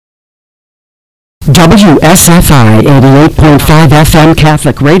WSFI 88.5 FM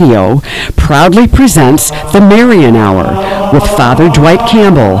Catholic Radio proudly presents the Marian Hour with Father Dwight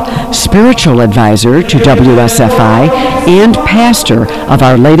Campbell, spiritual advisor to WSFI and pastor of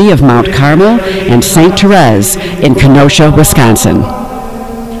Our Lady of Mount Carmel and St. Therese in Kenosha, Wisconsin.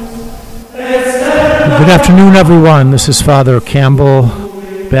 Good afternoon, everyone. This is Father Campbell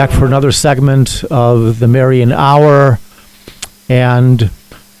back for another segment of the Marian Hour, and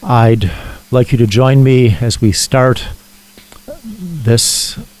I'd like you to join me as we start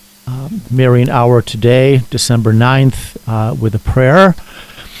this Marian Hour today, December 9th, with a prayer.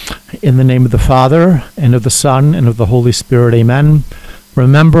 In the name of the Father, and of the Son, and of the Holy Spirit, amen.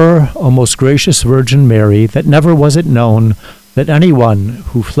 Remember, O most gracious Virgin Mary, that never was it known that anyone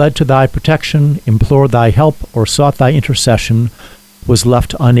who fled to thy protection, implored thy help, or sought thy intercession was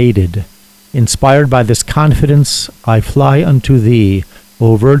left unaided. Inspired by this confidence, I fly unto thee,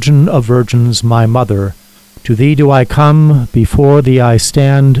 O Virgin of Virgins, my Mother. To thee do I come, before thee I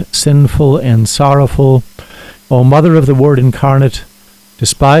stand, sinful and sorrowful. O Mother of the Word incarnate,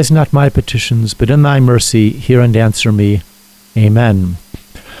 despise not my petitions, but in thy mercy hear and answer me. Amen.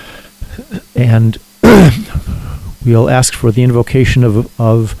 And we'll ask for the invocation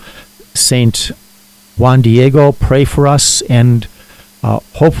of Saint Juan Diego. Pray for us, and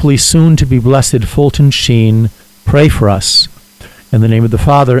hopefully soon to be blessed Fulton Sheen. Pray for us. In the name of the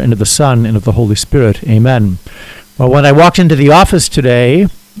Father, and of the Son, and of the Holy Spirit. Amen. Well, when I walked into the office today,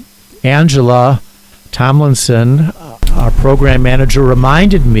 Angela Tomlinson, our program manager,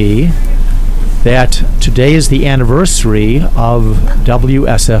 reminded me that today is the anniversary of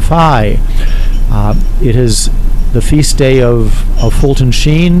WSFI. It is the feast day of Fulton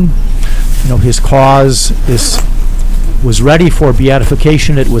Sheen. You know, his cause was ready for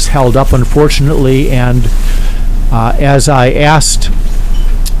beatification. It was held up, unfortunately, and as I asked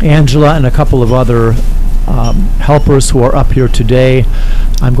Angela and a couple of other helpers who are up here today,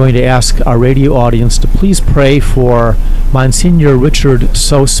 I'm going to ask our radio audience to please pray for Monsignor Richard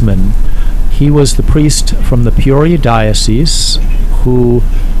Sosman. He was the priest from the Peoria Diocese who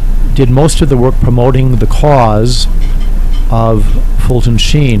did most of the work promoting the cause of Fulton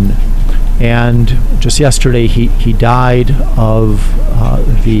Sheen. And just yesterday he died of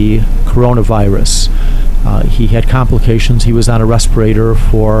the coronavirus. He had complications. He was on a respirator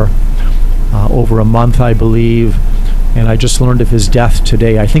for over a month, I believe, and I just learned of his death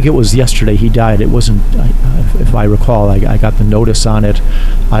today. I think it was yesterday he died. It wasn't, if I recall, I got the notice on it.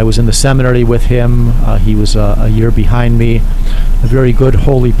 I was in the seminary with him. He was a year behind me, a very good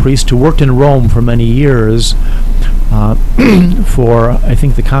holy priest who worked in Rome for many years for, I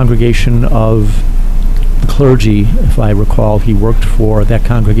think, the Congregation of the Clergy, if I recall. He worked for that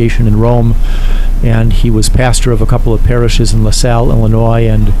congregation in Rome, and he was pastor of a couple of parishes in LaSalle, Illinois,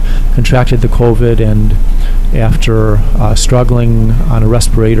 and contracted the COVID, and after struggling on a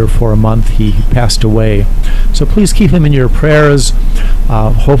respirator for a month, he passed away. So please keep him in your prayers.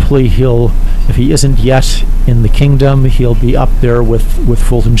 Hopefully if he isn't yet in the kingdom, he'll be up there with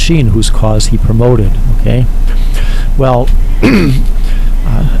Fulton Sheen, whose cause he promoted. Okay? Well,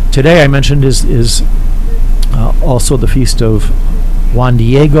 today I mentioned is also the feast of Juan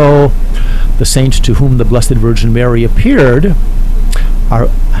Diego, the saint to whom the Blessed Virgin Mary appeared,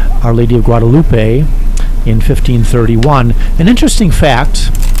 Our Lady of Guadalupe, in 1531. An interesting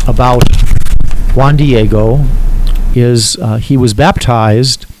fact about Juan Diego is he was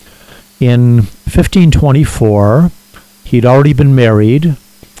baptized in 1524. He'd already been married,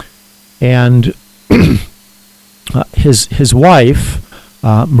 and his wife,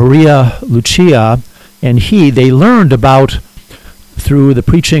 Maria Lucia, and they learned about, through the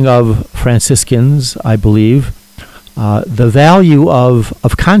preaching of Franciscans, I believe, the value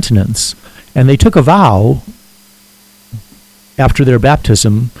of continence. And they took a vow after their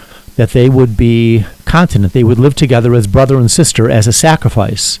baptism that they would be continent. They would live together as brother and sister as a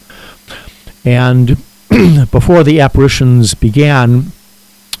sacrifice. And before the apparitions began,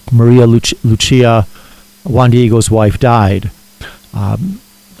 Maria Lucia, Juan Diego's wife, died.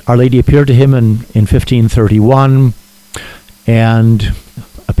 Our Lady appeared to him in 1531 and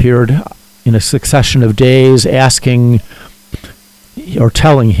appeared in a succession of days, asking or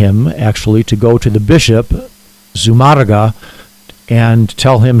telling him, actually, to go to the bishop, Zumarraga, and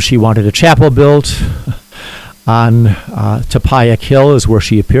tell him she wanted a chapel built on Tepeyac Hill, is where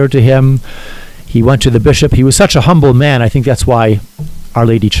she appeared to him. He went to the bishop. He was such a humble man. I think that's why Our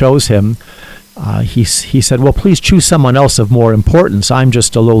Lady chose him. He said, well, please choose someone else of more importance. I'm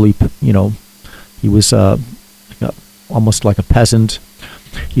just a lowly, he was almost like a peasant.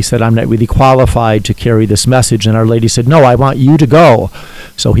 he said, I'm not really qualified to carry this message. And Our Lady said, no, I want you to go.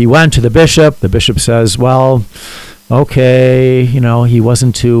 So he went to the bishop. The bishop says, well, okay, he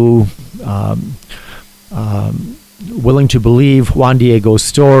wasn't too willing to believe Juan Diego's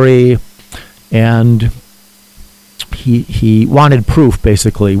story, and he wanted proof,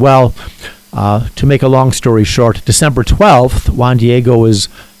 basically. Well, to make a long story short, December 12th, Juan Diego is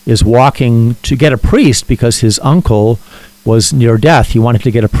walking to get a priest because his uncle was near death. He wanted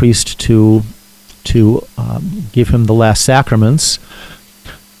to get a priest to give him the last sacraments.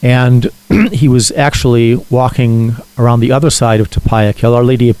 And he was actually walking around the other side of Tepeyaquil. Our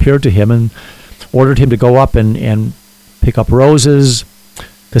Lady appeared to him and ordered him to go up and pick up roses,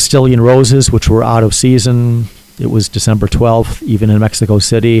 Castilian roses, which were out of season. It was December 12th, even in Mexico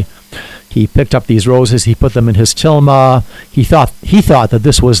City. He picked up these roses. He put them in his tilma. He thought that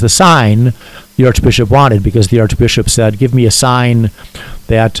this was the sign the Archbishop wanted, because the Archbishop said, give me a sign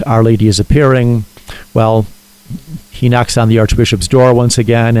that Our Lady is appearing. Well, he knocks on the Archbishop's door once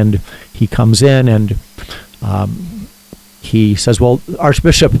again, and he comes in, and he says, well,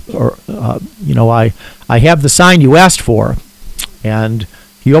 Archbishop, I have the sign you asked for. And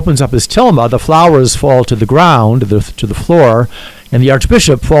he opens up his tilma. The flowers fall to the ground, to the floor, and the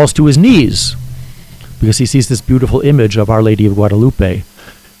Archbishop falls to his knees because he sees this beautiful image of Our Lady of Guadalupe,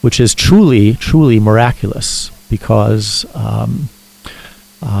 which is truly, truly miraculous. Because,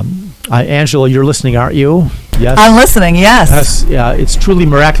 Angela, you're listening, aren't you? Yes. I'm listening, yes. Yeah, it's truly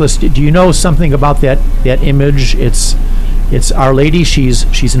miraculous. Do you know something about that image? It's Our Lady.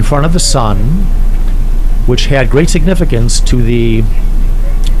 She's in front of the sun, which had great significance to the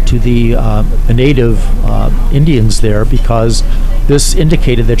native Indians there, because this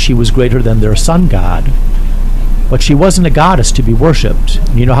indicated that she was greater than their sun god. But she wasn't a goddess to be worshipped.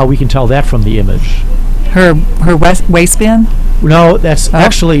 And you know how we can tell that from the image? Her waistband? No, that's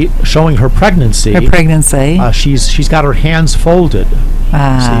actually showing her pregnancy. Her pregnancy. She's got her hands folded,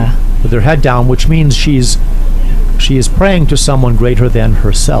 see, with her head down, which means she is praying to someone greater than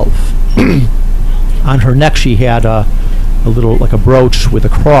herself. On her neck, she had a little, like a brooch with a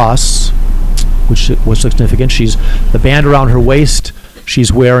cross, which was significant. The band around her waist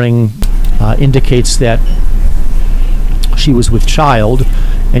she's wearing indicates that she was with child,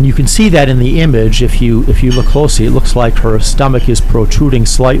 and you can see that in the image. If you look closely, it looks like her stomach is protruding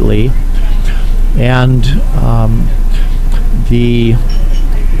slightly, and the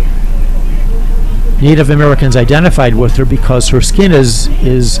Native Americans identified with her because her skin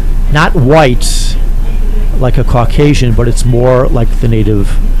is not white like a Caucasian, but it's more like the Native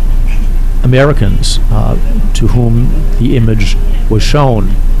Americans to whom the image was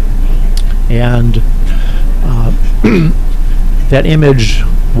shown. And that image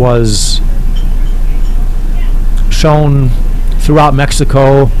was shown throughout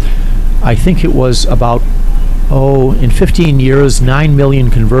Mexico. I think it was about, in 15 years, 9 million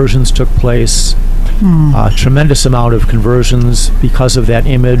conversions took place. A tremendous amount of conversions because of that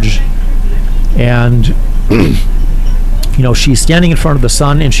image. And she's standing in front of the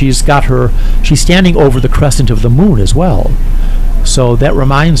sun, and she's standing over the crescent of the moon as well. So that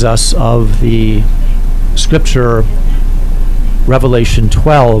reminds us of the scripture, Revelation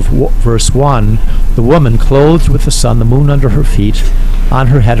 12, verse 1, the woman clothed with the sun, the moon under her feet, on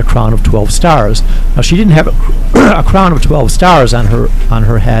her head a crown of 12 stars. Now, she didn't have a crown of 12 stars on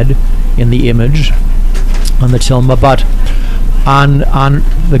her head in the image, on the tilma, but on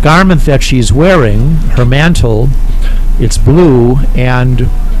the garment that she's wearing, her mantle, it's blue, and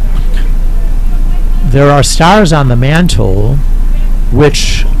there are stars on the mantle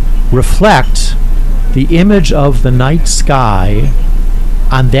which reflect the image of the night sky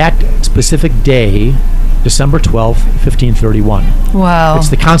on that specific day, December 12th, 1531. Wow. It's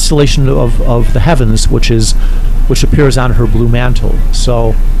the constellation of the heavens, which appears on her blue mantle.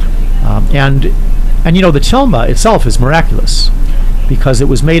 So, and the tilma itself is miraculous, because it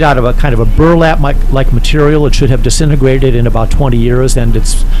was made out of a kind of a burlap-like material. It should have disintegrated in about 20 years, and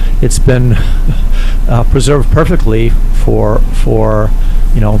it's been preserved perfectly for 5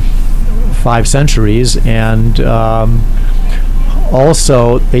 centuries. And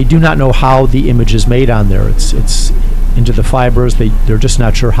also, they do not know how the image is made on there. It's into the fibers. They're just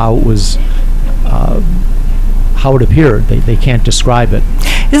not sure how it was. How it appeared. They can't describe it.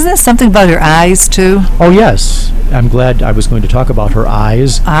 Isn't there something about her eyes, too? Oh, yes. I'm glad I was going to talk about her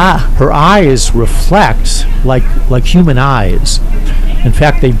eyes. Her eyes reflect like human eyes. In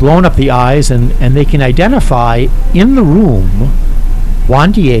fact, they've blown up the eyes, and they can identify in the room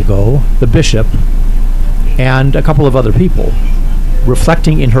Juan Diego, the bishop, and a couple of other people,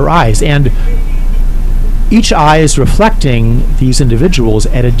 reflecting in her eyes. And each eye is reflecting these individuals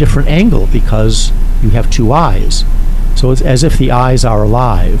at a different angle because you have two eyes. So it's as if the eyes are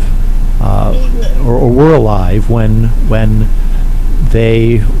alive, or were alive when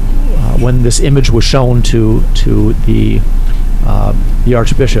this image was shown to the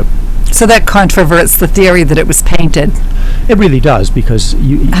Archbishop. So that controverts the theory that it was painted. It really does, because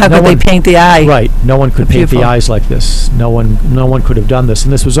How could they paint the eye? Right, no one could paint the Beautiful. eyes like this. No one could have done this,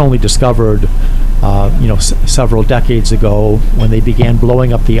 and this was only discovered, several decades ago when they began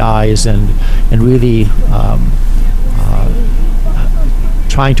blowing up the eyes and really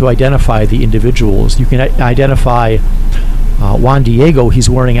trying to identify the individuals. You can identify Juan Diego. He's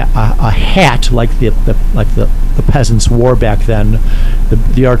wearing a hat like the peasants wore back then.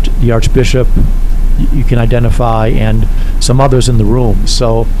 The Archbishop, you can identify, and some others in the room.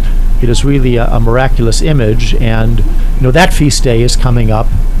 So it is really a miraculous image, and that feast day is coming up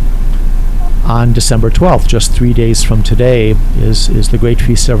on December 12th. Just 3 days from today is the great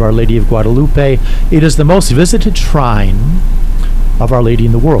feast of Our Lady of Guadalupe. It is the most visited shrine of Our Lady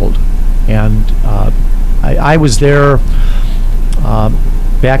in the world, and I was there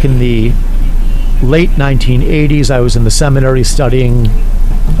back in the late 1980s. I was in the seminary studying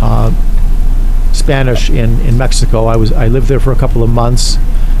Spanish in Mexico. I lived there for a couple of months,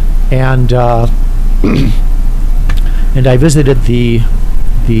 and and I visited the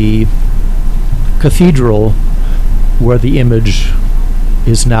cathedral where the image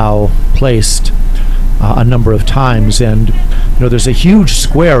is now placed a number of times. And there's a huge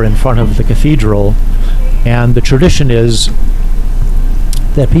square in front of the cathedral, and the tradition is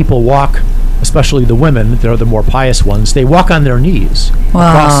that people walk, especially the women, they're the more pious ones, they walk on their knees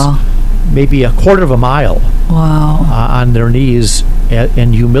across maybe a quarter of a mile on their knees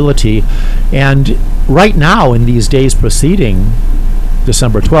in humility. And right now, in these days preceding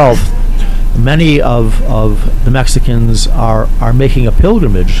December 12th, many of the Mexicans are making a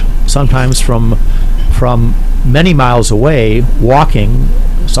pilgrimage, sometimes from many miles away, walking.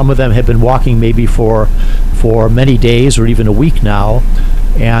 Some of them have been walking maybe for many days or even a week now,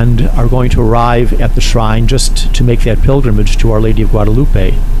 and are going to arrive at the shrine just to make that pilgrimage to Our Lady of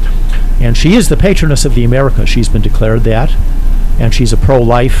Guadalupe. And she is the patroness of the Americas. She's been declared that, and she's a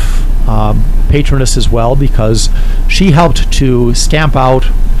pro-life patroness as well, because she helped to stamp out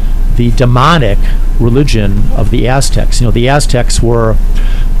the demonic religion of the Aztecs. The Aztecs were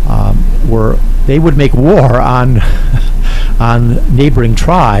they would make war on neighboring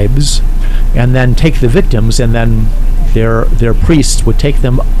tribes, and then take the victims, and then their priests would take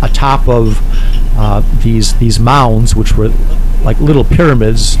them atop of these mounds, which were like little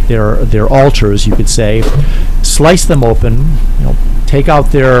pyramids, their altars, you could say, slice them open, take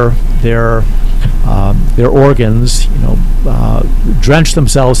out their organs, drench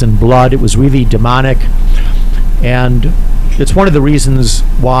themselves in blood. It was really demonic, and it's one of the reasons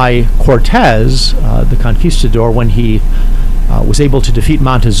why Cortez, the conquistador, when he was able to defeat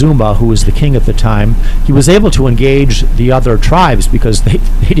Montezuma, who was the king at the time, he was able to engage the other tribes because they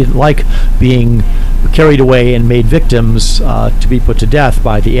didn't like being carried away and made victims to be put to death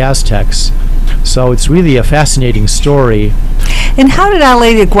by the Aztecs. So it's really a fascinating story. And how did Our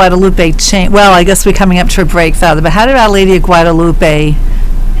Lady of Guadalupe change? Well, I guess we're coming up to a break, Father, but how did Our Lady of Guadalupe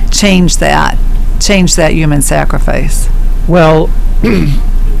change that human sacrifice? Well,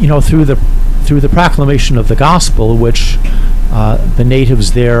 through the proclamation of the gospel, which the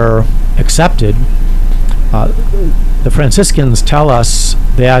natives there accepted, the Franciscans tell us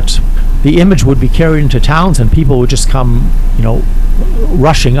that the image would be carried into towns, and people would just come,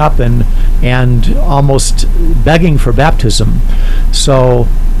 rushing up and almost begging for baptism. So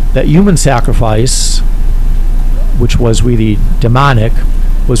that human sacrifice, which was really demonic,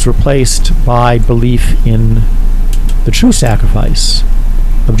 was replaced by belief in the true sacrifice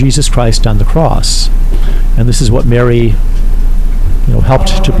of Jesus Christ on the cross. And this is what Mary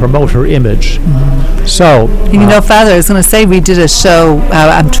helped to promote her image. So, Father, I was going to say, we did a show,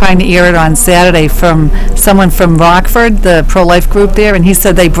 I'm trying to air it on Saturday, from someone from Rockford, the pro-life group there, and he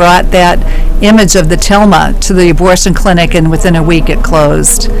said they brought that image of the Tilma to the abortion clinic, and within a week it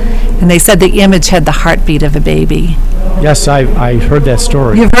closed. And they said the image had the heartbeat of a baby. Yes, I heard that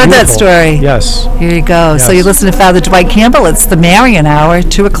story. You've heard that story? Yes. Here you go. Yes. So you listen to Father Dwight Campbell. It's the Marian Hour,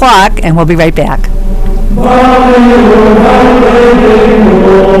 2 o'clock, and we'll be right back.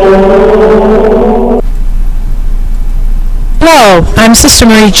 Hello, I'm Sister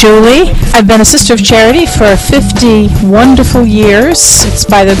Marie Julie. I've been a Sister of Charity for 50 wonderful years. It's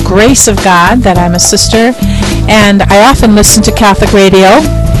by the grace of God that I'm a sister, and I often listen to Catholic radio,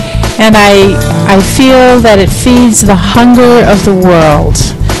 and I feel that it feeds the hunger of the world.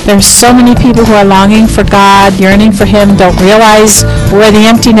 There's so many people who are longing for God, yearning for Him, don't realize where the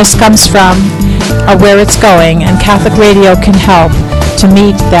emptiness comes from or where it's going, and Catholic Radio can help to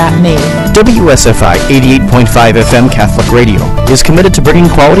meet that need. WSFI 88.5 FM Catholic Radio is committed to bringing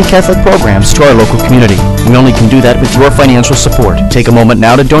quality Catholic programs to our local community. We only can do that with your financial support. Take a moment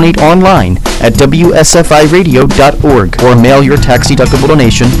now to donate online at WSFIRadio.org or mail your tax-deductible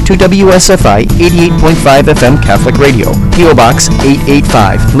donation to WSFI 88.5 FM Catholic Radio, P.O. Box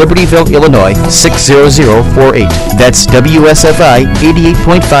 885, Libertyville, Illinois 60048. That's WSFI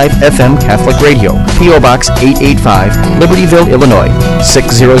 88.5 FM Catholic Radio, P.O. Box 885, Libertyville, Illinois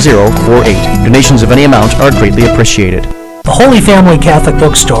 60048. Donations of any amount are greatly appreciated. The Holy Family Catholic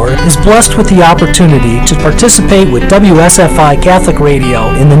Bookstore is blessed with the opportunity to participate with WSFI Catholic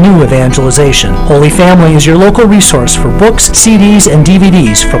Radio in the new evangelization. Holy Family is your local resource for books, CDs, and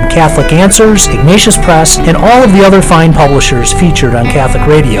DVDs from Catholic Answers, Ignatius Press, and all of the other fine publishers featured on Catholic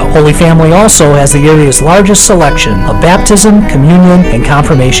Radio. Holy Family also has the area's largest selection of baptism, communion, and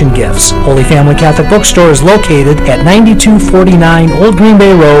confirmation gifts. Holy Family Catholic Bookstore is located at 9249 Old Green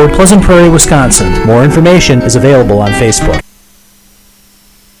Bay Road, Pleasant Prairie, Wisconsin. More information is available on Facebook.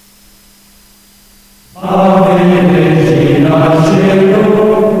 Good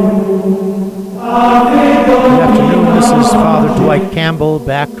afternoon, this is Father Dwight Campbell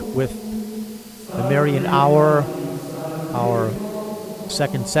back with the Marian Hour, our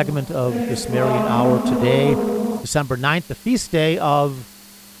second segment of this Marian Hour today, December 9th, the feast day of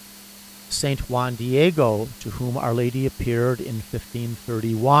Saint Juan Diego, to whom Our Lady appeared in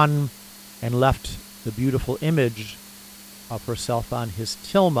 1531 and left the beautiful image of herself on his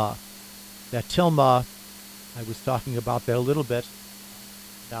tilma. That tilma, I was talking about that a little bit.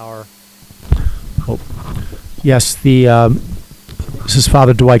 This is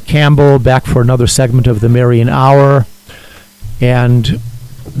Father Dwight Campbell back for another segment of the Marian Hour, and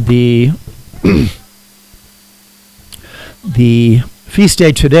the the feast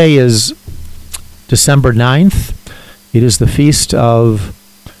day today is December 9th. It is the feast of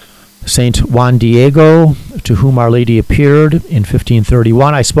Saint Juan Diego, to whom Our Lady appeared in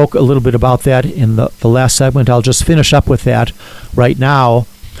 1531. I spoke a little bit about that in the last segment. I'll just finish up with that right now.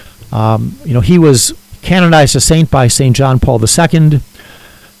 He was canonized a saint by St. John Paul II,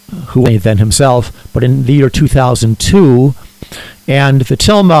 who was then himself, but in the year 2002. And the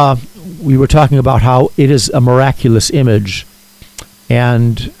tilma, we were talking about how it is a miraculous image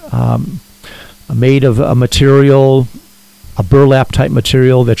and made of a material, a burlap type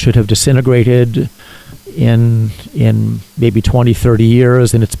material that should have disintegrated in maybe 20, 30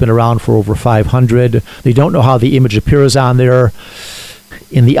 years, and it's been around for over 500. They don't know how the image appears on there.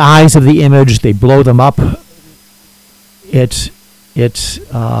 In the eyes of the image, they blow them up. It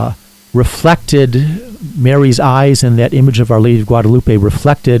reflected Mary's eyes, and that image of Our Lady of Guadalupe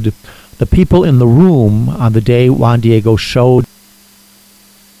reflected the people in the room on the day Juan Diego showed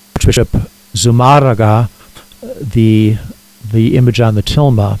Bishop Zumarraga the image on the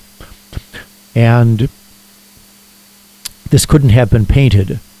tilma, and this couldn't have been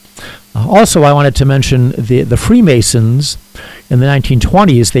painted. Also, I wanted to mention the Freemasons in the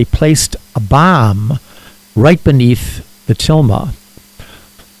 1920s. They placed a bomb right beneath the tilma,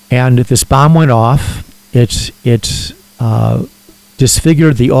 and this bomb went off. It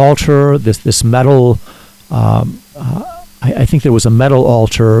disfigured the altar. This metal. I think there was a metal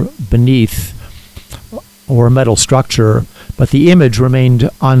altar beneath, or a metal structure, but the image remained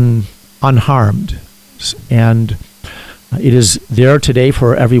unharmed, and it is there today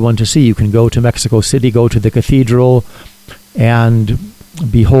for everyone to see. You can go to Mexico City, go to the cathedral, and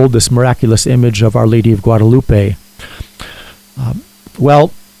behold this miraculous image of Our Lady of Guadalupe.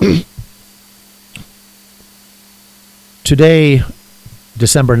 Today,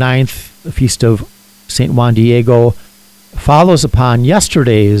 December 9th, the feast of St. Juan Diego, follows upon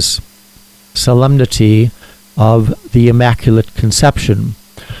yesterday's solemnity of the Immaculate Conception.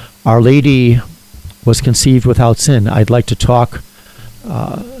 Our Lady was conceived without sin. I'd like to talk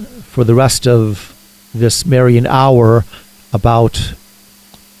for the rest of this Marian Hour about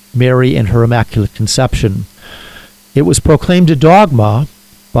Mary and her Immaculate Conception. It was proclaimed a dogma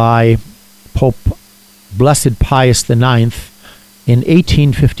by Pope Blessed Pius IX in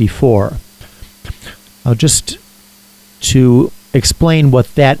 1854. Just to explain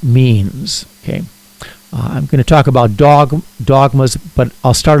what that means, okay? I'm going to talk about dogmas, but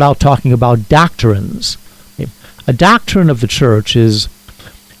I'll start out talking about doctrines. Okay? A doctrine of the Church is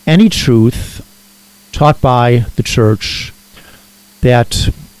any truth taught by the Church that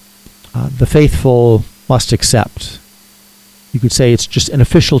the faithful must accept. You could say it's just an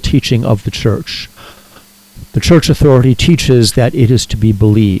official teaching of the Church. the church authority teaches that it is to be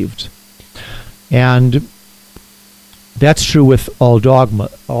believed. And that's true with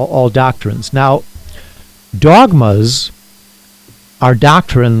all doctrines. Now, dogmas are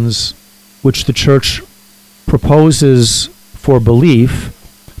doctrines which the church proposes for belief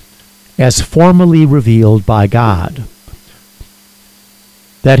as formally revealed by God.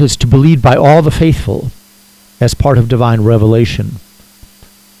 That is, to believe by all the faithful as part of divine revelation.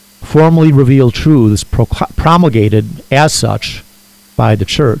 Formally revealed truths promulgated as such by the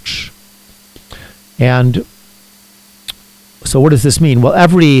church. And so what does this mean? Well,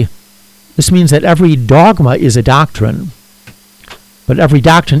 this means that every dogma is a doctrine, but every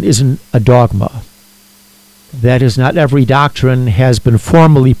doctrine isn't a dogma. That is, not every doctrine has been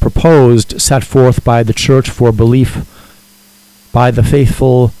formally proposed, set forth by the church for belief by the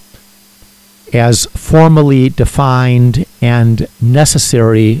faithful as formally defined and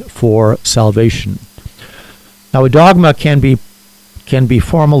necessary for salvation. Now, a dogma can be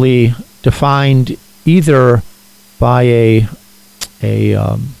formally defined either by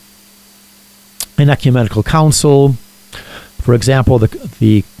an ecumenical council. For example,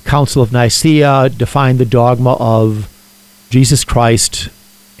 the Council of Nicaea defined the dogma of Jesus Christ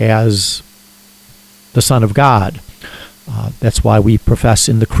as the Son of God. That's why we profess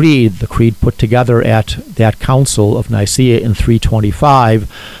in the Creed put together at that Council of Nicaea in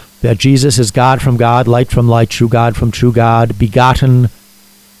 325, that Jesus is God from God, light from light, true God from true God, begotten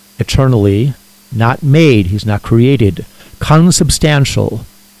eternally, not made, he's not created, consubstantial,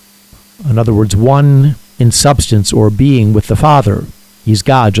 in other words, one in substance or being with the Father. He's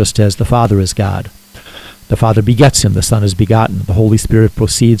God just as the Father is God. The Father begets him, the Son is begotten. The Holy Spirit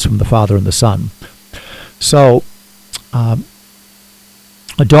proceeds from the Father and the Son. So,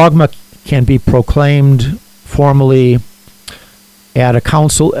 a dogma can be proclaimed formally at a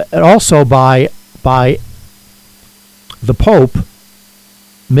council, and also by the Pope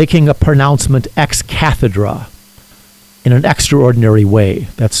making a pronouncement ex cathedra in an extraordinary way.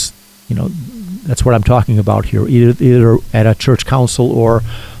 That's what I'm talking about here, either at a church council or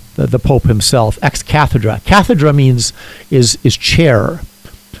the Pope himself. Ex cathedra. Cathedra means is chair.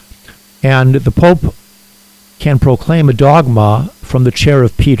 And the Pope can proclaim a dogma from the chair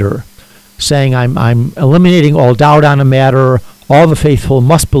of Peter, saying, I'm eliminating all doubt on a matter. All the faithful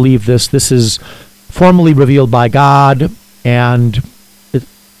must believe this. This is formally revealed by God, and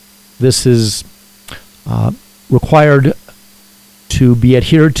this is required to be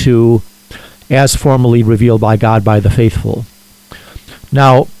adhered to as formally revealed by God by the faithful.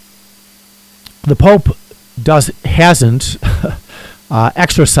 Now, the Pope hasn't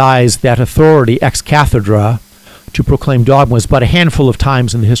exercised that authority ex cathedra to proclaim dogmas but a handful of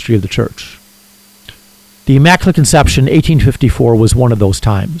times in the history of the Church. The Immaculate Conception, 1854, was one of those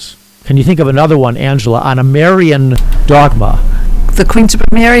times. Can you think of another one, Angela, on a Marian dogma? The Queenship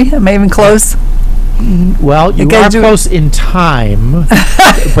of Mary? Am I even close? Well, you are close in time.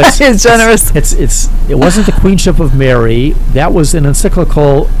 But it's generous. It wasn't the Queenship of Mary. That was an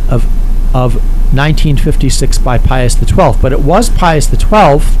encyclical of 1956 by Pius XII. But it was Pius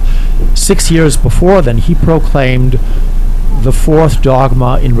XII, 6 years before then, he proclaimed the fourth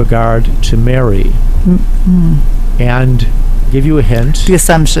dogma in regard to Mary. And give you a hint. The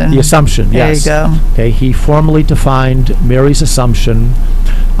Assumption. The Assumption, yes. There you go. Okay, he formally defined Mary's Assumption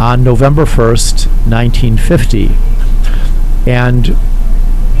on November 1st, 1950. And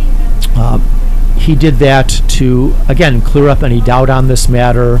he did that to, again, clear up any doubt on this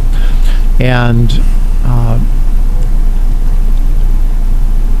matter. And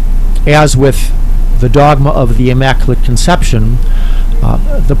as with the dogma of the Immaculate Conception,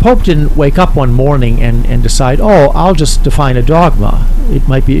 the Pope didn't wake up one morning and decide, I'll just define a dogma. It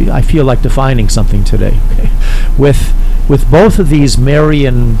might be, I feel like defining something today. Okay. With both of these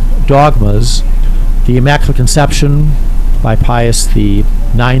Marian dogmas, the Immaculate Conception by Pius IX,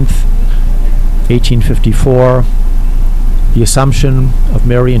 1854, the Assumption of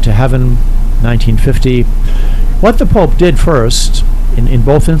Mary into Heaven, 1950. What the Pope did first, in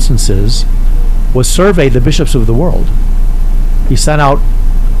both instances, was survey the bishops of the world. He sent out,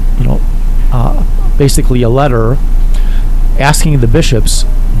 basically a letter asking the bishops,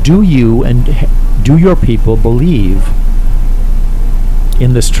 do you and do your people believe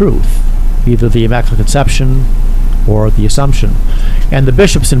in this truth, either the Immaculate Conception or the Assumption? And the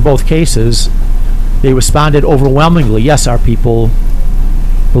bishops in both cases, they responded overwhelmingly, yes, our people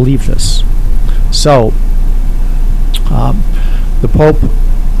believe this. So, the Pope,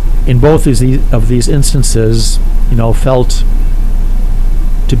 in both of these instances, felt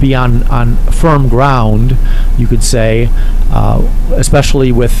to be on firm ground, you could say,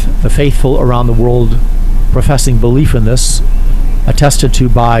 especially with the faithful around the world professing belief in this, attested to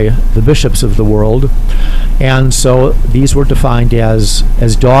by the bishops of the world. And so these were defined as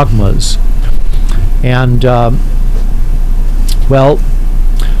dogmas. And,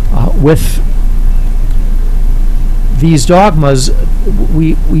 with these dogmas,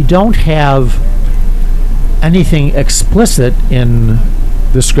 we don't have anything explicit in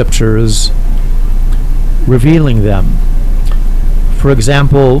the scriptures revealing them. For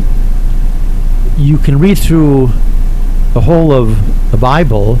example, you can read through the whole of the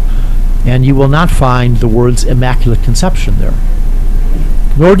Bible and you will not find the words Immaculate Conception there,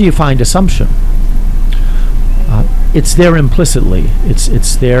 nor do you find Assumption. It's there implicitly.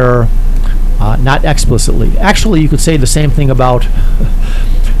 It's there not explicitly. Actually, you could say the same thing about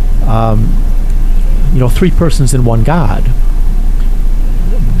three persons in one God.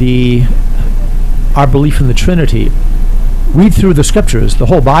 Our belief in the Trinity. Read through the scriptures, the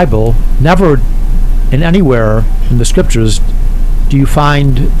whole Bible. Never in anywhere in the scriptures do you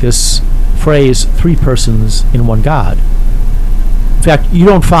find this phrase, three persons in one God. In fact, you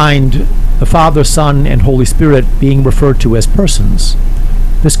don't find the Father, Son, and Holy Spirit being referred to as persons.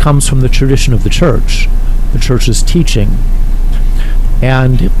 This comes from the tradition of the church's teaching.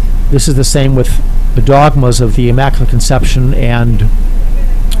 And this is the same with the dogmas of the Immaculate Conception and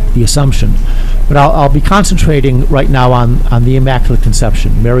the Assumption. But I'll be concentrating right now on the Immaculate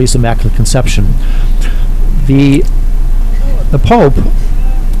Conception, Mary's Immaculate Conception. The Pope,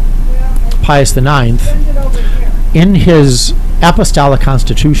 Pius IX, in his Apostolic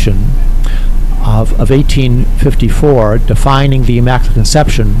Constitution of 1854, defining the Immaculate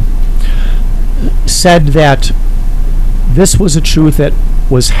Conception, said that this was a truth that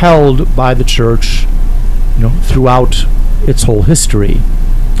was held by the Church, throughout its whole history.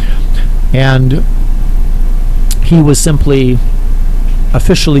 And he was simply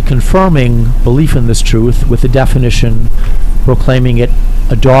officially confirming belief in this truth with the definition proclaiming it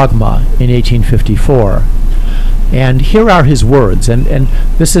a dogma in 1854. And here are his words, and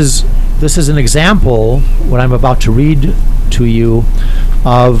this is an example, what I'm about to read to you,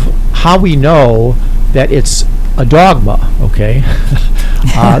 of how we know that it's a dogma, okay?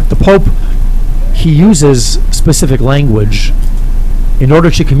 The Pope, he uses specific language in order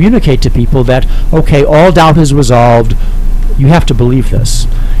to communicate to people that, okay, all doubt is resolved, you have to believe this.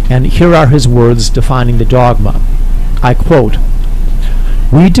 And here are his words defining the dogma. I quote,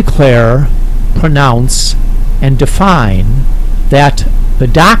 "We declare, pronounce, and define that the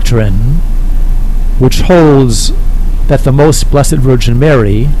doctrine which holds that the Most Blessed Virgin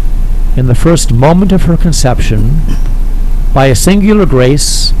Mary, in the first moment of her conception, by a singular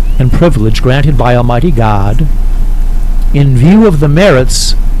grace and privilege granted by Almighty God, in view of the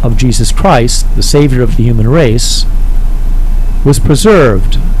merits of Jesus Christ, the Savior of the human race, was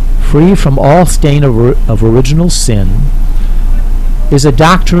preserved free from all stain of original sin, is a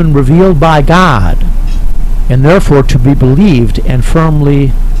doctrine revealed by God, and therefore to be believed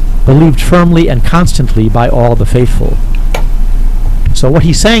firmly and constantly by all the faithful." So what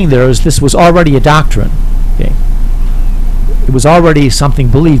he's saying there is this was already a doctrine. Okay? It was already something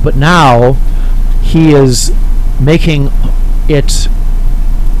believed, but now he is making it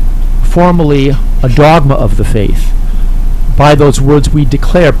formally a dogma of the faith. By those words, we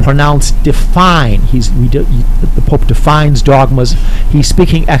declare, pronounce, define. The Pope defines dogmas. He's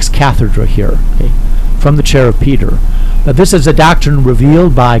speaking ex cathedra here, okay, from the chair of Peter. That this is a doctrine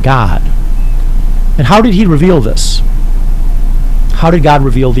revealed by God. And how did he reveal this? How did God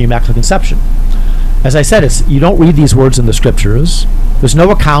reveal the Immaculate Conception? As I said, you don't read these words in the scriptures. There's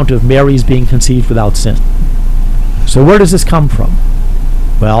no account of Mary's being conceived without sin. So where does this come from?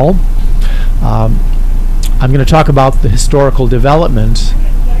 Well, I'm going to talk about the historical development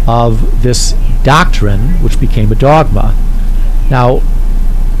of this doctrine, which became a dogma. Now,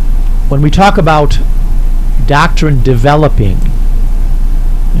 when we talk about doctrine developing,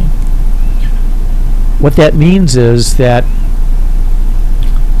 what that means is that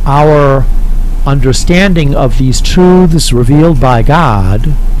our understanding of these truths revealed by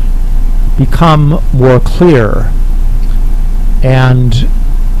God become more clear and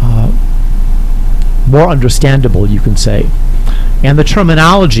more understandable, you can say. And the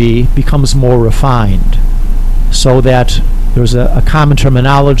terminology becomes more refined, so that there's a common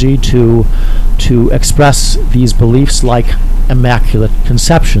terminology to express these beliefs, like Immaculate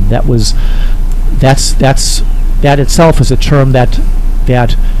Conception. That itself is a term that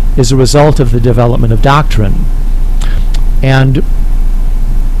is a result of the development of doctrine. And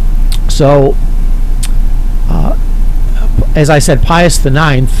so, as I said, Pius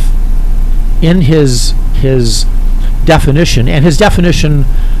IX, in his definition, and his definition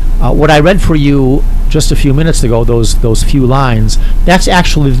What I read for you just a few minutes ago, those few lines, that's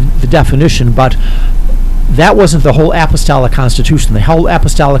actually the definition, but that wasn't the whole Apostolic Constitution. The whole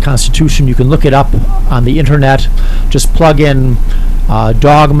Apostolic Constitution, you can look it up on the internet. Just plug in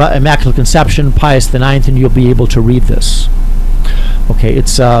Dogma, Immaculate Conception, Pius IX, and you'll be able to read this. Okay,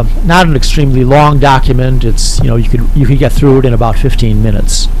 it's not an extremely long document. It's, you could get through it in about 15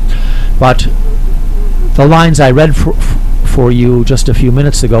 minutes. But the lines I read for you just a few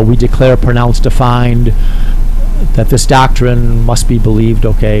minutes ago, we declare, pronounce, defined, that this doctrine must be believed.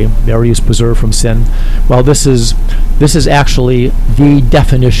 Okay, Mary is preserved from sin. Well, this is actually the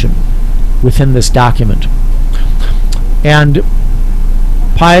definition within this document. And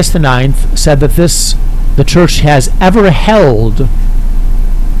Pius IX said that the Church has ever held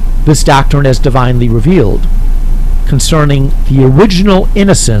this doctrine as divinely revealed concerning the original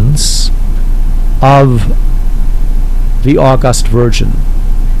innocence of the August Virgin,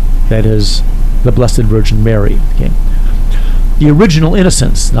 that is, the Blessed Virgin Mary. Okay. The original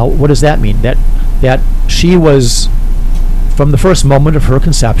innocence. Now, what does that mean? That she was, from the first moment of her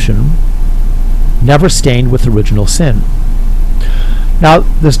conception, never stained with original sin. Now,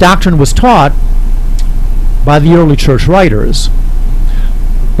 this doctrine was taught by the early church writers,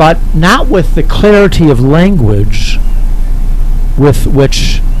 but not with the clarity of language with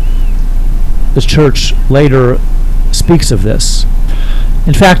which the church later speaks of this.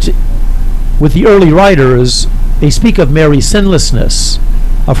 In fact, with the early writers, they speak of Mary's sinlessness,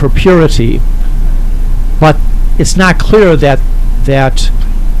 of her purity, but it's not clear that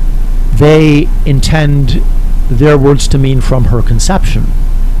they intend their words to mean from her conception.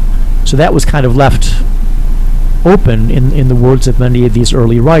 So that was kind of left open in the words of many of these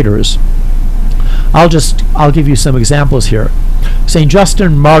early writers. I'll give you some examples here. St.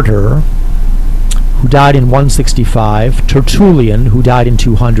 Justin Martyr, who died in 165, Tertullian, who died in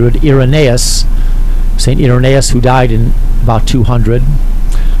 200, Irenaeus, St. Irenaeus, who died in about 200,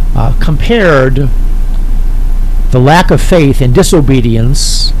 compared the lack of faith and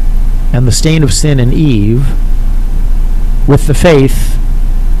disobedience and the stain of sin in Eve with the faith,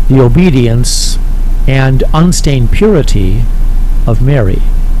 the obedience, and unstained purity of Mary.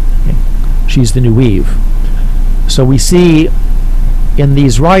 Okay. She's the new Eve. So we see in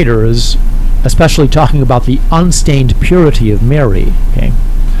these writers, especially talking about the unstained purity of Mary, okay,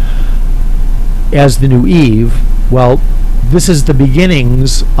 as the new Eve. Well, this is the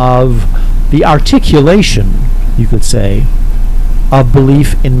beginnings of the articulation, you could say, of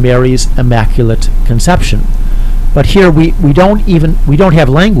belief in Mary's Immaculate Conception. But here we don't have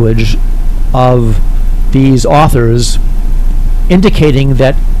language of these authors indicating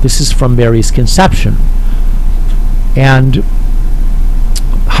that this is from Mary's conception. And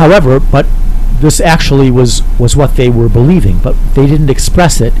however, but this actually was what they were believing, but they didn't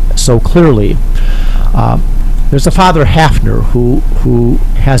express it so clearly. There's a Father Hafner who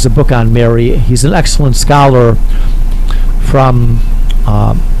has a book on Mary. He's an excellent scholar from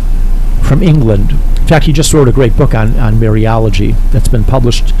England. In fact, he just wrote a great book on Mariology that's been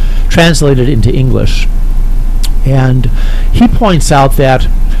published, translated into English. And he points out that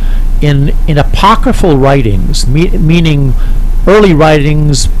in apocryphal writings, meaning early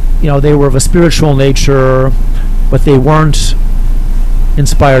writings, they were of a spiritual nature, but they weren't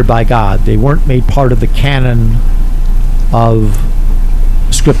inspired by God. They weren't made part of the canon of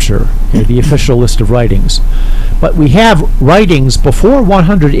Scripture, the official list of writings. But we have writings before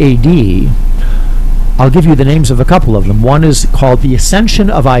 100 AD. I'll give you the names of a couple of them. One is called the Ascension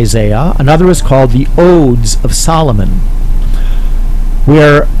of Isaiah. Another is called the Odes of Solomon,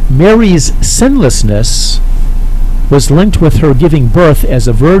 where Mary's sinlessness was linked with her giving birth as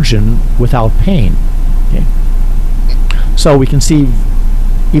a virgin without pain. Okay. So we can see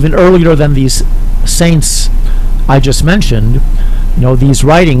even earlier than these saints I just mentioned, these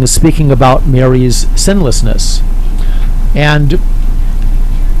writings speaking about Mary's sinlessness. And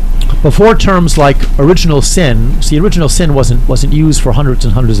before terms like original sin, original sin wasn't used for hundreds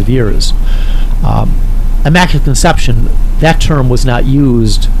and hundreds of years. Immaculate Conception, that term was not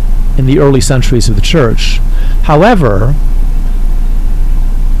used in the early centuries of the Church. However,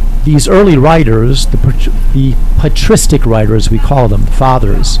 these early writers, the patristic writers, we call them, the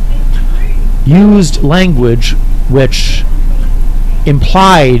fathers, used language which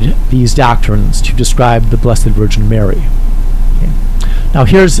implied these doctrines to describe the Blessed Virgin Mary. Okay. Now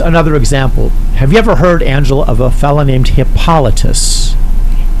here's another example. Have you ever heard, Angela, of a fellow named Hippolytus?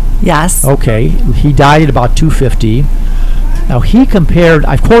 Yes. Okay, he died at about 250. Now he compared,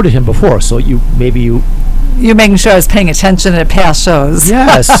 I've quoted him before, so you're making sure I was paying attention at past shows.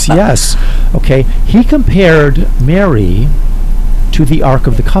 Yes, yes. Okay, he compared Mary to the Ark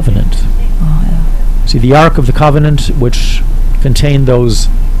of the Covenant. See, the Ark of the Covenant, which contained those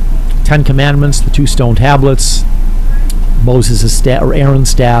 10 Commandments, the 2 stone tablets, Moses' staff, or Aaron's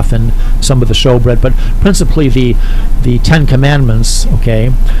staff, and some of the showbread, but principally the 10 Commandments,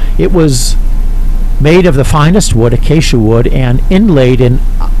 okay, it was made of the finest wood, acacia wood, and inlaid and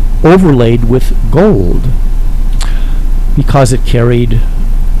overlaid with gold, because it carried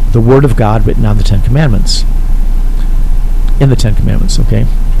the Word of God written on the 10 Commandments, in the 10 Commandments, okay?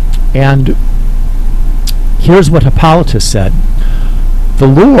 And here's what Hippolytus said. The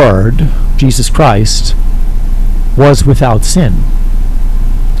Lord, Jesus Christ, was without sin,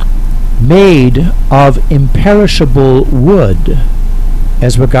 made of imperishable wood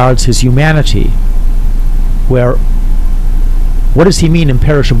as regards his humanity. Where, what does he mean,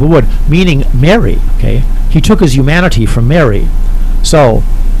 imperishable wood? Meaning Mary, okay? He took his humanity from Mary. So,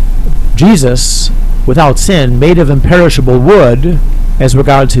 Jesus, without sin, made of imperishable wood as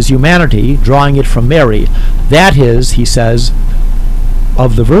regards his humanity, drawing it from Mary. That is, he says,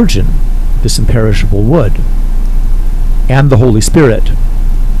 of the Virgin, this imperishable wood, and the Holy Spirit,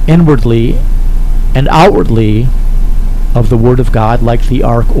 inwardly and outwardly of the Word of God, like the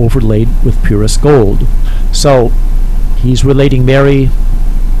ark overlaid with purest gold. So he's relating Mary.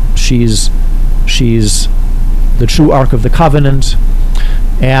 She's the true Ark of the Covenant,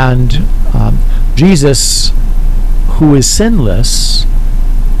 and Jesus, who is sinless,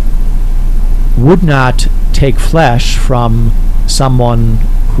 would not take flesh from someone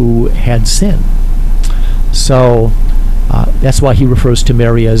who had sin. So that's why he refers to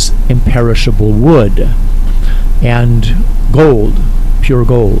Mary as imperishable wood and gold, pure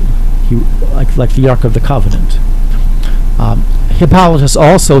gold, like the Ark of the Covenant. Hippolytus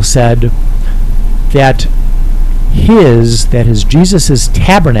also said that Jesus'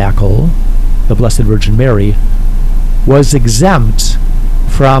 tabernacle, the Blessed Virgin Mary, was exempt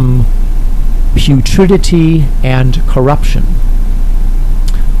from putridity and corruption.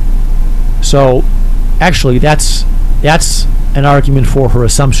 So actually that's an argument for her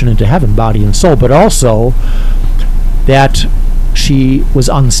assumption into heaven, body and soul, but also that she was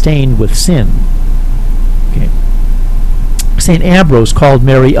unstained with sin. Okay. St. Ambrose called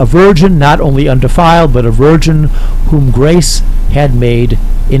Mary a virgin, not only undefiled, but a virgin whom grace had made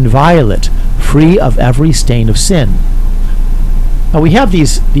inviolate, free of every stain of sin. Now we have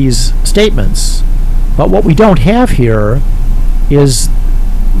these statements, but what we don't have here is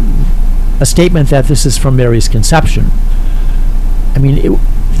a statement that this is from Mary's conception. I mean,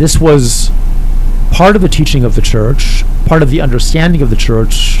 this was part of the teaching of the Church, part of the understanding of the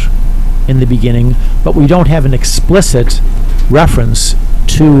Church in the beginning, but we don't have an explicit reference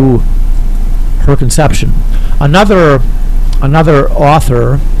to her conception. Another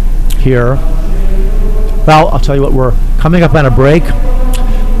author here, well, I'll tell you what, we're coming up on a break.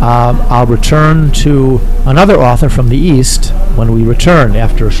 I'll return to another author from the East when we return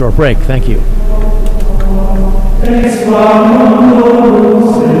after a short break. Thank you.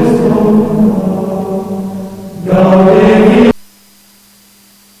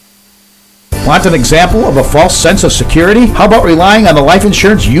 Want an example of a false sense of security? How about relying on the life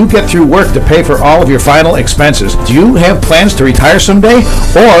insurance you get through work to pay for all of your final expenses? Do you have plans to retire someday?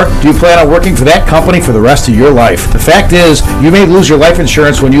 Or do you plan on working for that company for the rest of your life? The fact is, you may lose your life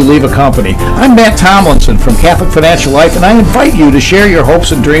insurance when you leave a company. I'm Matt Tomlinson from Catholic Financial Life, and I invite you to share your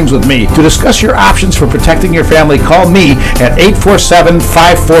hopes and dreams with me. To discuss your options for protecting your family, call me at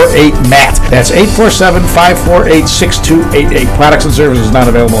 847-548-MATT. That's 847-548-6288. Products and services not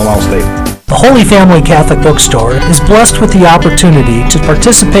available in all states. The Holy Family Catholic Bookstore is blessed with the opportunity to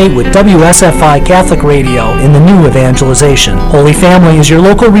participate with WSFI Catholic Radio in the new evangelization. Holy Family is your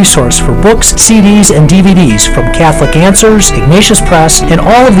local resource for books, CDs, and DVDs from Catholic Answers, Ignatius Press, and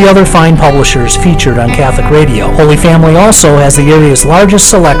all of the other fine publishers featured on Catholic Radio. Holy Family also has the area's largest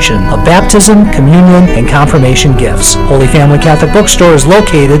selection of baptism, communion, and confirmation gifts. Holy Family Catholic Bookstore is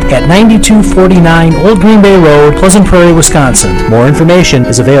located at 9249 Old Green Bay Road, Pleasant Prairie, Wisconsin. More information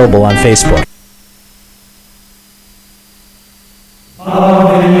is available on Facebook.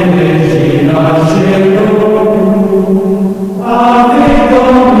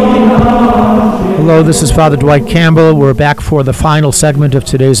 Hello, this is Father Dwight Campbell. We're back for the final segment of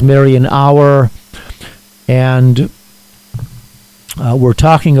today's Marian Hour, and we're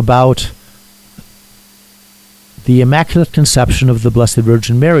talking about the Immaculate Conception of the Blessed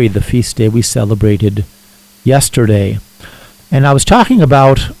Virgin Mary, the feast day we celebrated yesterday. And I was talking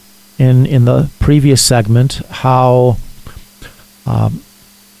about in the previous segment how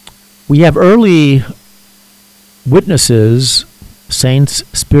we have early witnesses, saints,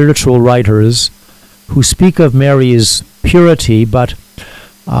 spiritual writers, who speak of Mary's purity, but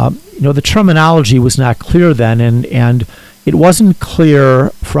the terminology was not clear then, and it wasn't clear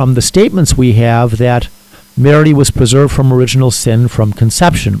from the statements we have that Mary was preserved from original sin from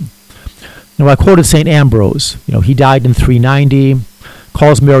conception. Now, I quoted St. Ambrose. He died in 390,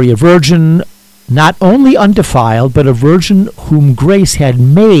 calls Mary a virgin, not only undefiled, but a virgin whom grace had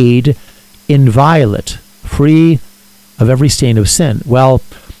made inviolate, free of every stain of sin. Well,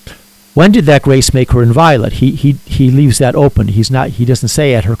 when did that grace make her inviolate? He leaves that open. He doesn't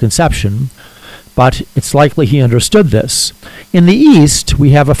say at her conception, but it's likely he understood this. In the East,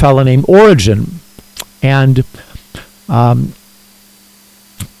 we have a fellow named Origen, and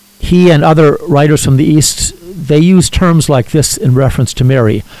he and other writers from the East, they use terms like this in reference to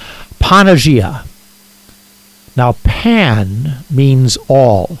Mary. Panagia. Now, pan means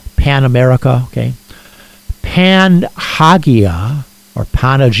all. Pan America, okay? Panhagia, or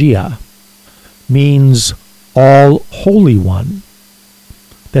Panagia, means all holy one.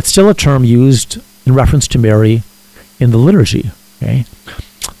 That's still a term used in reference to Mary in the liturgy, okay?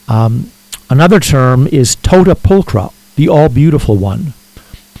 Another term is Tota Pulchra, the all beautiful one.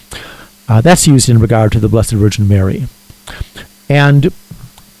 That's used in regard to the Blessed Virgin Mary. And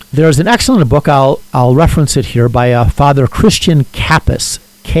there's an excellent book, I'll reference it here, by Father Christian Kappes,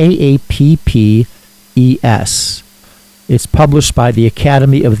 Kappes. It's published by the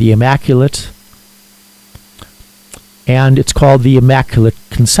Academy of the Immaculate, and it's called The Immaculate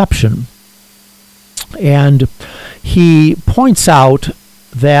Conception. And he points out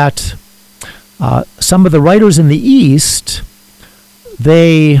that some of the writers in the East,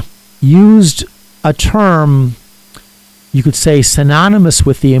 they used a term, you could say, synonymous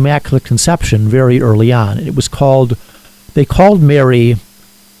with the Immaculate Conception very early on. They called Mary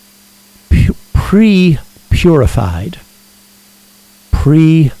pre-purified.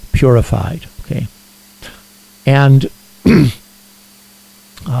 Pre-purified, okay. And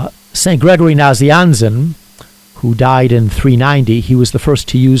St. Gregory Nazianzen, who died in 390, he was the first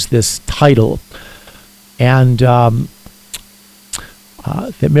to use this title, and that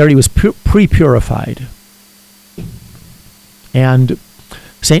Mary was pre-purified. And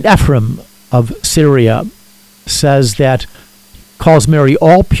St. Ephrem of Syria says that, calls Mary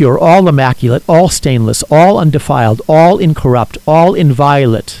all pure, all immaculate, all stainless, all undefiled, all incorrupt, all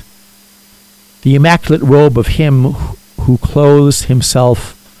inviolate, the immaculate robe of him who clothes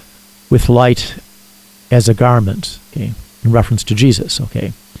himself with light as a garment, okay, in reference to Jesus,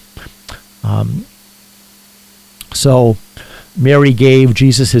 okay. So Mary gave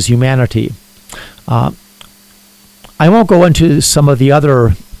Jesus his humanity. I won't go into some of the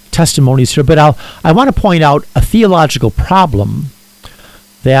other testimonies here, but I want to point out a theological problem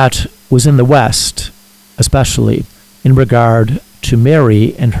that was in the West, especially in regard to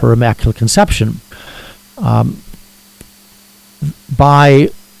Mary and her Immaculate Conception. By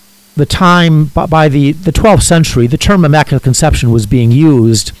the 12th century, the term Immaculate Conception was being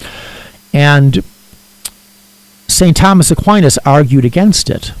used, and St. Thomas Aquinas argued against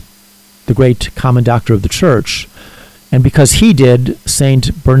it, the great common doctor of the Church. And because he did,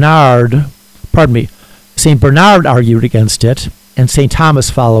 St. Bernard argued against it, and St. Thomas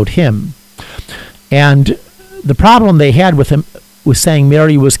followed him. And the problem they had with him, with saying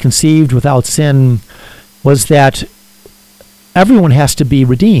Mary was conceived without sin, was that everyone has to be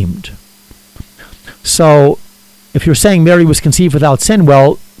redeemed. So if you're saying Mary was conceived without sin,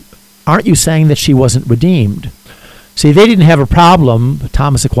 well, aren't you saying that she wasn't redeemed? See, they didn't have a problem,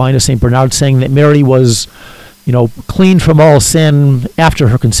 Thomas Aquinas, St. Bernard, saying that Mary was, clean from all sin after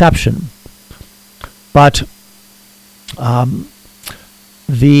her conception. But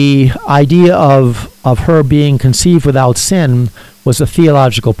the idea of her being conceived without sin was a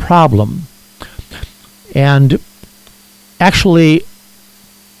theological problem. And actually,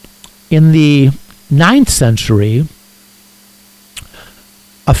 in the 9th century,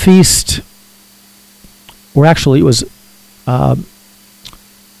 a feast, or actually it was,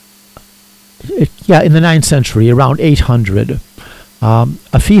 in the 9th century, around 800,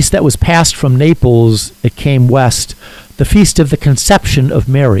 a feast that was passed from Naples, it came west, the Feast of the Conception of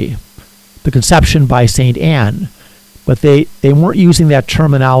Mary, the Conception by St. Anne. But they weren't using that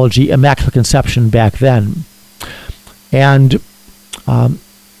terminology, Immaculate Conception, back then. And,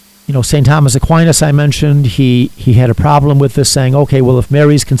 St. Thomas Aquinas, I mentioned, he had a problem with this, saying, okay, well, if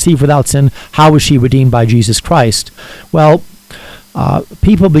Mary's conceived without sin, how is she redeemed by Jesus Christ? Well,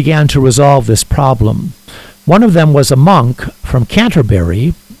 people began to resolve this problem. One of them was a monk from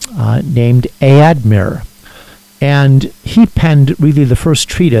Canterbury named Eadmer, and he penned really the first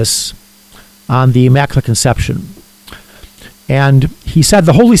treatise on the Immaculate Conception. And he said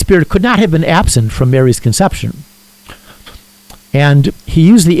the Holy Spirit could not have been absent from Mary's conception. And he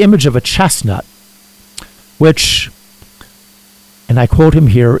used the image of a chestnut, which, and I quote him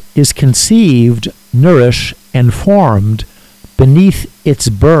here, is conceived, nourished, and formed beneath its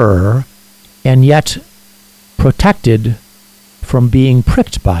burr, and yet protected from being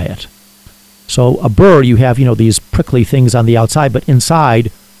pricked by it. So a burr, you have, these prickly things on the outside, but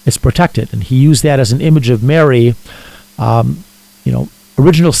inside it's protected. And he used that as an image of Mary.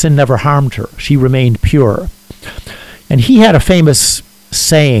 Original sin never harmed her. She remained pure. And he had a famous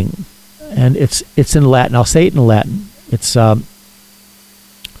saying, and it's in Latin. I'll say it in Latin. It's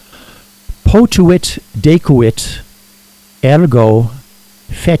potuit decuit ergo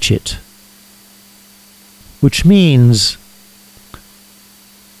fecit, which means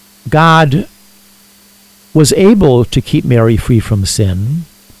God was able to keep Mary free from sin.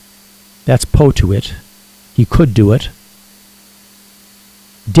 That's potuit. He could do it.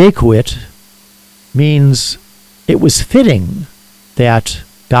 Decuit means it was fitting that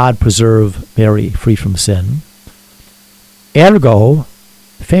God preserve Mary free from sin. Ergo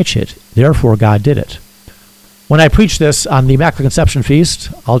fecit, therefore God did it. When I preach this on the Immaculate Conception Feast,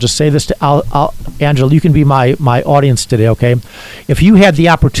 I'll just say this to Angela, you can be my audience today, okay? If you had the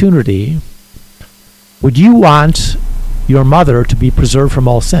opportunity, would you want your mother to be preserved from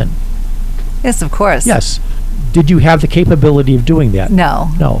all sin? Yes, of course. Yes. Did you have the capability of doing that?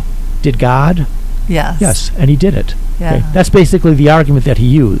 No. No. Did God? Yes. Yes, and he did it. Yeah. Okay. That's basically the argument that he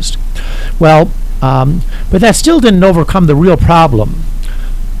used. Well, but that still didn't overcome the real problem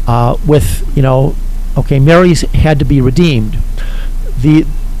with, Mary had to be redeemed. The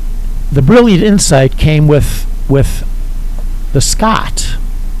brilliant insight came with the Scot.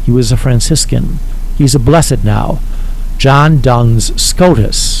 He was a Franciscan. He's a blessed now. John Duns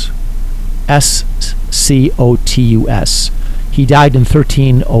Scotus, Scotus. He died in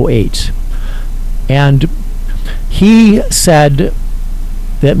 1308. And he said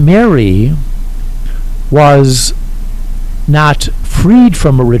that Mary was not freed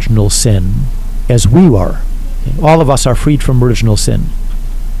from original sin as we were. All of us are freed from original sin.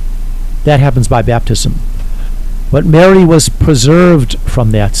 That happens by baptism. But Mary was preserved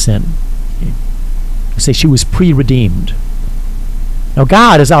from that sin. Say she was pre-redeemed. Now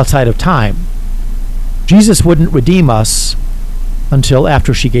God is outside of time. Jesus wouldn't redeem us until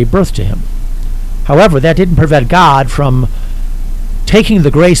after she gave birth to him. However, that didn't prevent God from taking the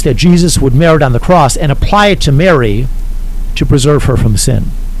grace that Jesus would merit on the cross and apply it to Mary to preserve her from sin.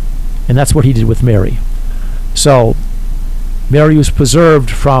 And that's what he did with Mary. So Mary was preserved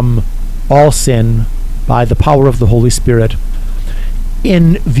from all sin by the power of the Holy Spirit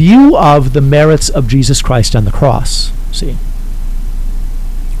in view of the merits of Jesus Christ on the cross. See,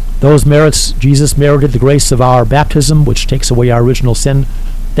 those merits, Jesus merited the grace of our baptism, which takes away our original sin.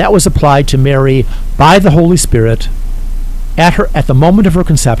 That was applied to Mary by the Holy Spirit at the moment of her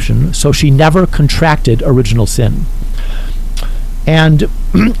conception, so she never contracted original sin. And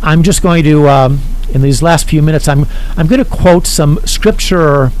I'm just going to, in these last few minutes, I'm going to quote some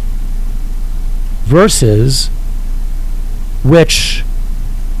scripture verses which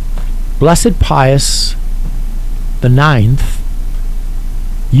Blessed Pius IX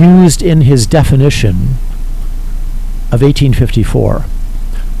used in his definition of 1854,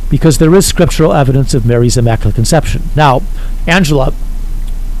 because there is scriptural evidence of Mary's Immaculate Conception. Now, Angela,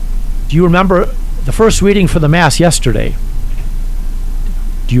 do you remember the first reading for the Mass yesterday?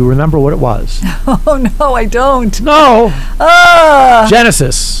 Do you remember what it was? Oh, no, I don't. No.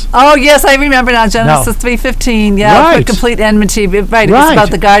 Genesis. Oh, yes, I remember now. Genesis 3:15. Yeah, right. For complete enmity. Right, it was about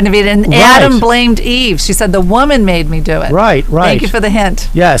the Garden of Eden. And Adam blamed Eve. She said, the woman made me do it. Right. Thank you for the hint.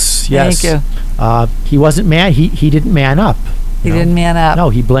 Yes. Thank you. He wasn't man. He didn't man up. He didn't man up.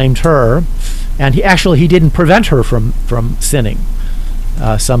 No, he blamed her. And he didn't prevent her from sinning.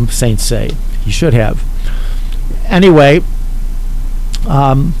 Some saints say. He should have. Anyway,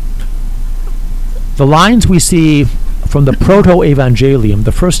 the lines we see from the Proto-Evangelium,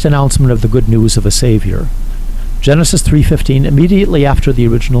 the first announcement of the good news of a Savior, Genesis 3:15, immediately after the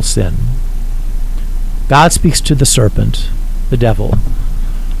original sin, God speaks to the serpent, the devil,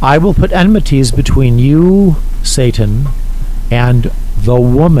 I will put enmities between you, Satan, and the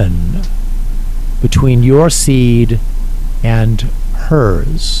woman, between your seed and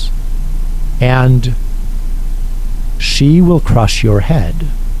hers, and she will crush your head.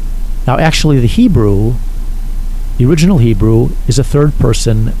 Now, actually, the original Hebrew, is a third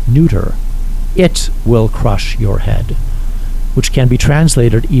person neuter. It will crush your head, which can be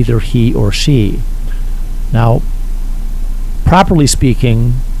translated either he or she. Now, properly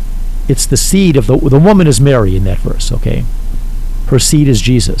speaking, it's the seed of the woman is Mary in that verse, okay? Her seed is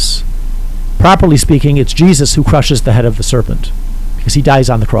Jesus. Properly speaking, it's Jesus who crushes the head of the serpent. because he dies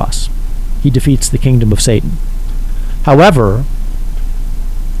on the cross. He defeats the kingdom of Satan. However,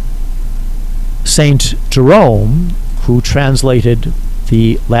 Saint Jerome, who translated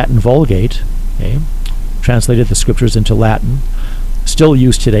the Latin Vulgate, okay, translated the scriptures into Latin, still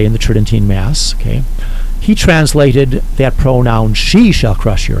used today in the Tridentine Mass, okay, he translated that pronoun, she shall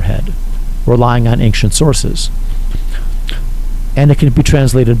crush your head, relying on ancient sources. And it can be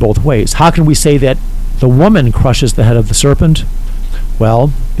translated both ways. How can we say that the woman crushes the head of the serpent?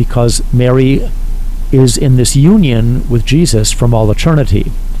 Well, because Mary is in this union with Jesus from all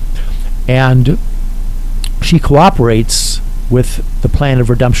eternity. And she cooperates with the plan of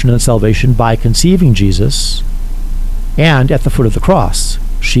redemption and salvation by conceiving Jesus, and at the foot of the cross,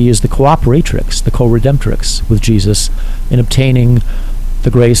 she is the cooperatrix, the co-redemptrix with Jesus in obtaining the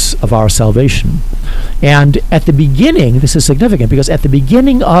grace of our salvation. And at the beginning, this is significant, because at the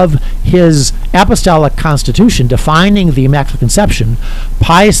beginning of his apostolic constitution defining the Immaculate Conception,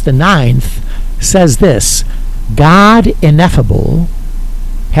 Pius IX says this: God ineffable,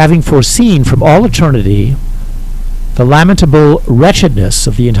 having foreseen from all eternity the lamentable wretchedness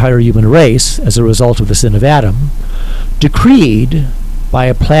of the entire human race as a result of the sin of Adam, decreed by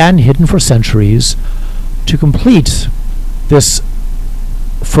a plan hidden for centuries to complete this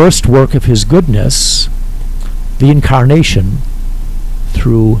first work of his goodness, the incarnation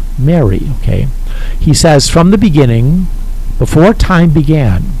through Mary. Okay, he says, from the beginning, before time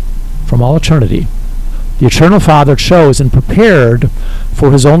began, from all eternity, the Eternal Father chose and prepared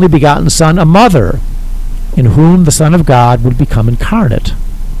for his only begotten Son a mother, in whom the Son of God would become incarnate,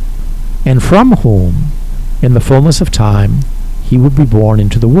 and from whom, in the fullness of time, he would be born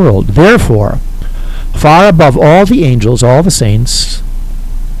into the world. Therefore, far above all the angels, all the saints,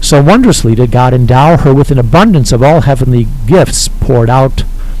 so wondrously did God endow her with an abundance of all heavenly gifts poured out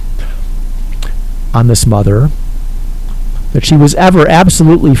on this mother, that she was ever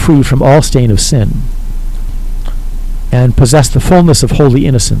absolutely free from all stain of sin, and possessed the fullness of holy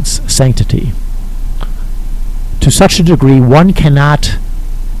innocence, sanctity, to such a degree one cannot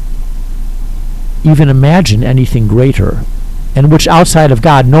even imagine anything greater, and which outside of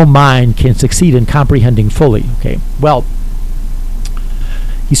God no mind can succeed in comprehending fully. Okay, well,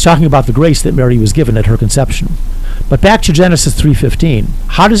 he's talking about the grace that Mary was given at her conception. But back to Genesis 3:15.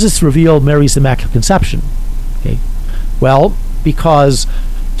 How does this reveal Mary's Immaculate Conception? Okay, well, because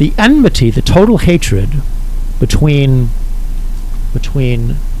the enmity, the total hatred between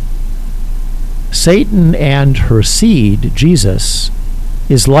Satan and her seed, Jesus,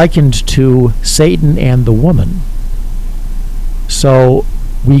 is likened to Satan and the woman. So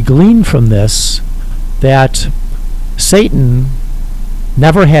we glean from this that Satan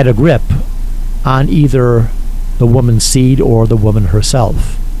never had a grip on either the woman's seed or the woman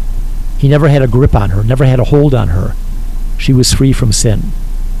herself. He never had a grip on her, never had a hold on her. She was free from sin.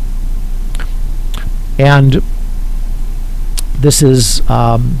 And this is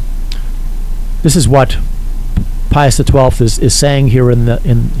what Pius XII is saying here in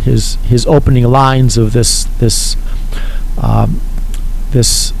his opening lines of this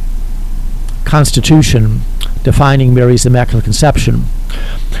constitution defining Mary's Immaculate Conception.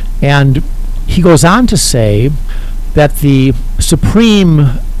 And he goes on to say that the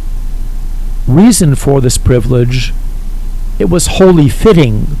supreme reason for this privilege, it was wholly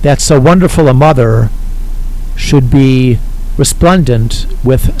fitting that so wonderful a mother should be resplendent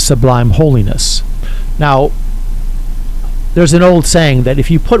with sublime holiness. Now, there's an old saying that if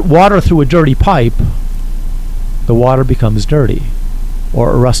you put water through a dirty pipe, the water becomes dirty,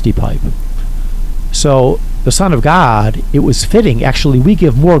 or a rusty pipe. So the Son of God, it was fitting. Actually, we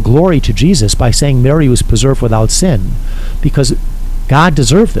give more glory to Jesus by saying Mary was preserved without sin, because God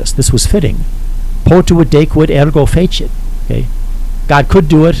deserved this. This was fitting. Potuit dequid ergo fecit. Okay, God could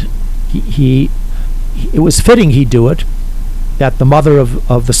do it. It was fitting He do it. That the mother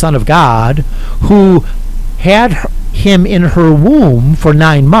of the Son of God, who had him in her womb for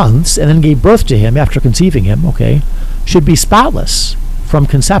 9 months and then gave birth to him after conceiving him, okay, should be spotless from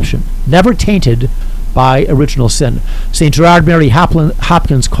conception, never tainted by original sin. St. Gerard Mary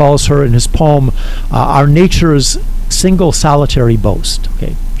Hopkins calls her in his poem our nature's single solitary boast.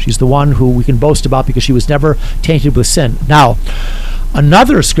 Okay, she's the one who we can boast about because she was never tainted with sin. Now,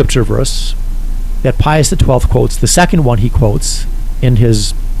 another scripture verse that Pius XII quotes, the second one he quotes in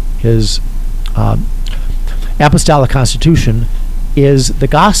his apostolic constitution, is the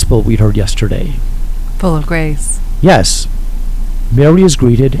gospel we heard yesterday. Full of grace. Yes. Mary is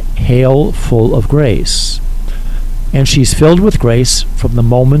greeted, hail, full of grace. and she's filled with grace from the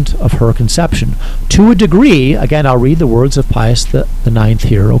moment of her conception. To a degree, again, I'll read the words of Pius the Ninth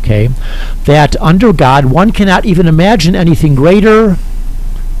here, okay, that under God one cannot even imagine anything greater,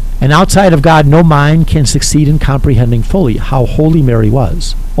 and outside of God no mind can succeed in comprehending fully how holy Mary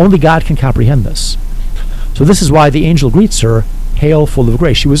was. Only God can comprehend this. So this is why the angel greets her, "Hail, full of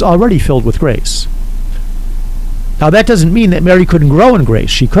grace." She was already filled with grace. Now that doesn't mean that Mary couldn't grow in grace.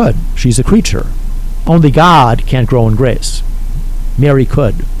 She could. She's a creature. Only God can't grow in grace. Mary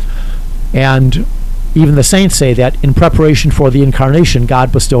could. And even the saints say that in preparation for the incarnation,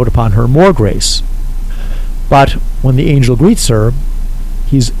 God bestowed upon her more grace. But when the angel greets her,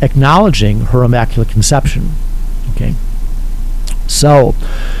 he's acknowledging her immaculate conception. Okay. So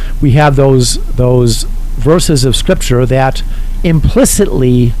we have those verses of Scripture that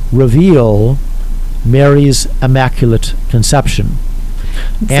implicitly reveal Mary's immaculate conception.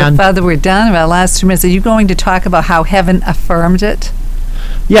 So, Father, we're down to our last 2 minutes. Are you going to talk about how heaven affirmed it?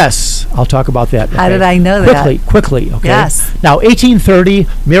 Yes, I'll talk about that. How did I know that? Quickly, okay? Yes. Now, 1830,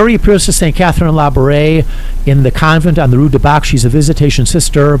 Mary appears to St. Catherine of Labouré in the convent on the Rue du Bac. She's a visitation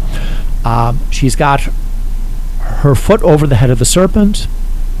sister. She's got her foot over the head of the serpent.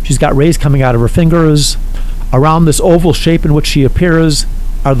 She's got rays coming out of her fingers. Around this oval shape in which she appears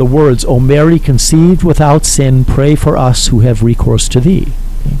are the words, "O Mary, conceived without sin, pray for us who have recourse to thee."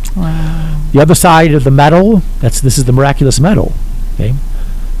 Okay. Wow. The other side of the medal, this is the miraculous medal, okay,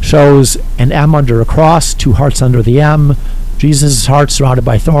 shows an M under a cross, 2 hearts under the M, Jesus' heart surrounded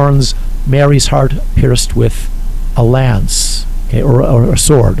by thorns, Mary's heart pierced with a lance, okay, or a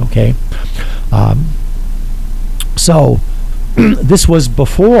sword, okay. So this was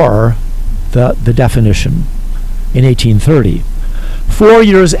before the definition in 1830. 4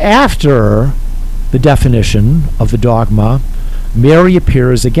 years after the definition of the dogma, Mary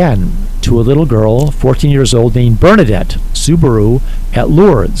appears again to a little girl, 14 years old, named Bernadette Soubirous at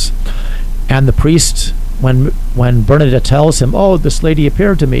Lourdes. And the priest, when Bernadette tells him, "Oh, this lady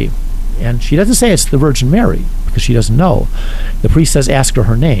appeared to me," and she doesn't say it's the Virgin Mary, because she doesn't know. The priest says, "Ask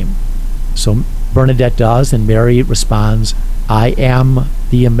her name." So Bernadette does, and Mary responds, "I am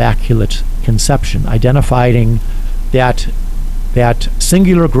the Immaculate Conception," identifying that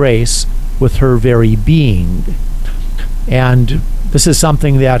singular grace with her very being. And this is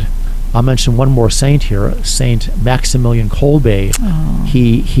something that I'll mention one more saint here, Saint Maximilian Kolbe. Oh.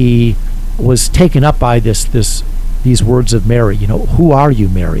 He was taken up by these words of Mary. Who are you,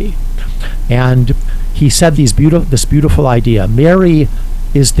 Mary? And he said this beautiful idea. Mary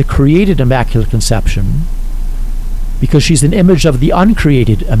is the created Immaculate Conception because she's an image of the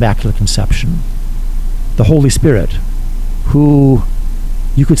uncreated Immaculate Conception, the Holy Spirit, who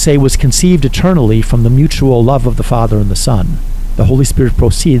you could say was conceived eternally from the mutual love of the Father and the Son. The Holy Spirit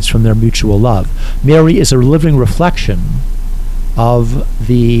proceeds from their mutual love. Mary is a living reflection of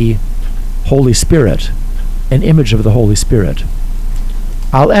the Holy Spirit, an image of the Holy Spirit.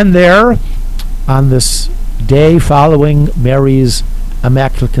 I'll end there on this day following Mary's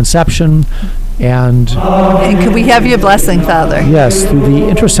Immaculate Conception. And could we have your blessing, Father? Yes, through the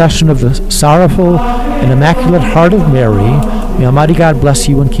intercession of the sorrowful and Immaculate Heart of Mary, may Almighty God bless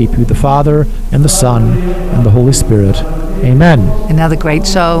you and keep you, the Father and the Son and the Holy Spirit. Amen. Another great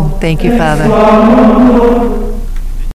show. Thank you, Father.